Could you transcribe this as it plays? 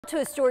To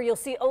a story you'll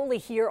see only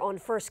here on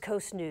First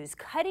Coast News.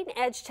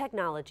 Cutting-edge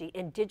technology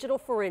and digital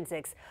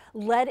forensics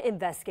led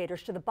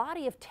investigators to the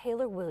body of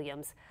Taylor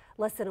Williams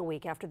less than a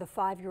week after the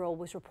 5-year-old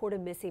was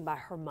reported missing by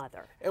her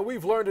mother. And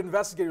we've learned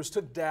investigators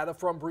took data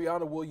from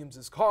Brianna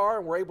Williams' car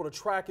and were able to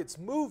track its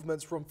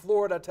movements from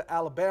Florida to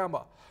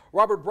Alabama.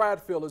 Robert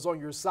Bradfield is on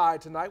your side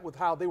tonight with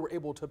how they were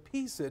able to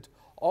piece it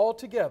all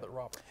together,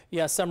 Robert.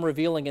 Yeah, some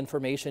revealing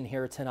information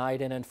here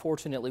tonight, and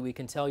unfortunately we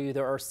can tell you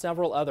there are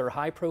several other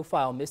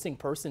high-profile missing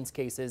persons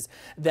cases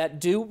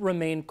that do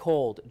remain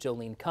cold.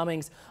 Jolene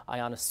Cummings,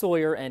 Ayanna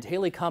Sawyer, and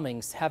Haley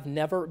Cummings have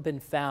never been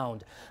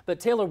found.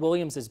 But Taylor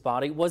Williams'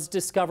 body was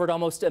discovered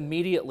almost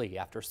immediately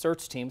after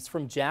search teams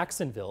from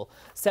Jacksonville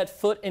set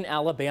foot in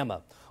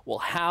Alabama. Well,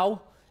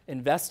 how?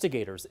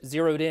 Investigators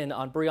zeroed in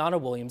on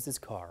Brianna Williams'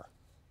 car.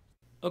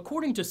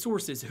 According to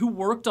sources who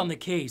worked on the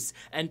case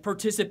and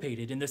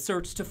participated in the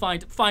search to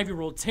find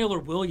 5-year-old Taylor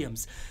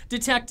Williams,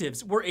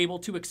 detectives were able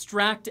to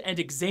extract and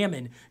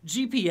examine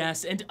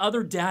GPS and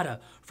other data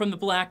from the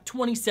black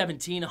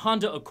 2017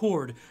 Honda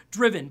Accord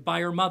driven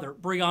by her mother,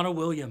 Brianna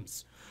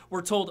Williams.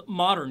 We're told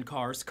modern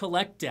cars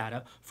collect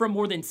data from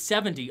more than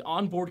 70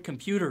 onboard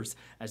computers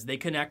as they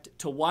connect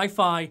to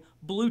Wi-Fi,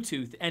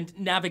 Bluetooth, and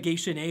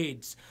navigation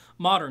aids.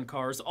 Modern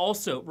cars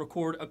also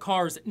record a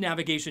car's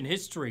navigation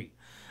history.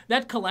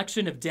 That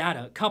collection of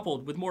data,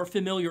 coupled with more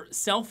familiar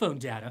cell phone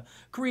data,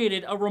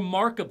 created a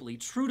remarkably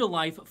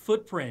true-to-life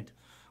footprint.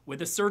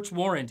 With a search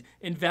warrant,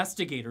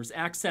 investigators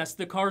accessed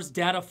the car's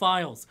data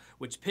files,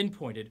 which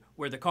pinpointed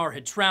where the car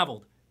had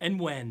traveled and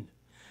when.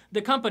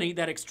 The company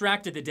that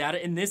extracted the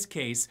data in this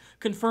case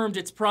confirmed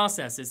its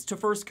processes to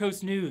First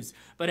Coast News,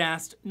 but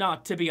asked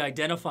not to be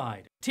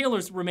identified.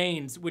 Taylor's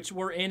remains, which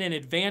were in an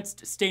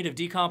advanced state of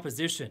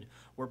decomposition,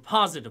 were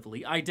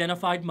positively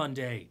identified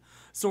Monday.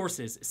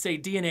 Sources say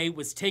DNA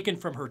was taken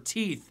from her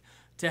teeth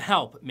to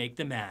help make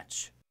the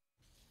match.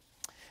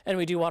 And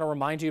we do want to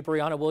remind you,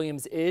 Brianna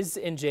Williams is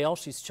in jail.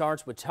 She's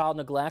charged with child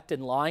neglect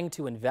and lying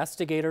to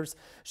investigators.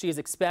 She is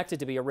expected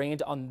to be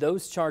arraigned on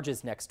those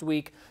charges next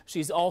week.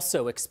 She's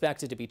also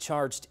expected to be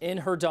charged in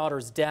her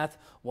daughter's death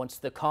once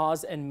the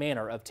cause and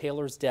manner of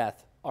Taylor's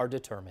death are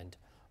determined.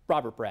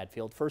 Robert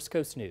Bradfield, First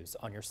Coast News,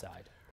 on your side.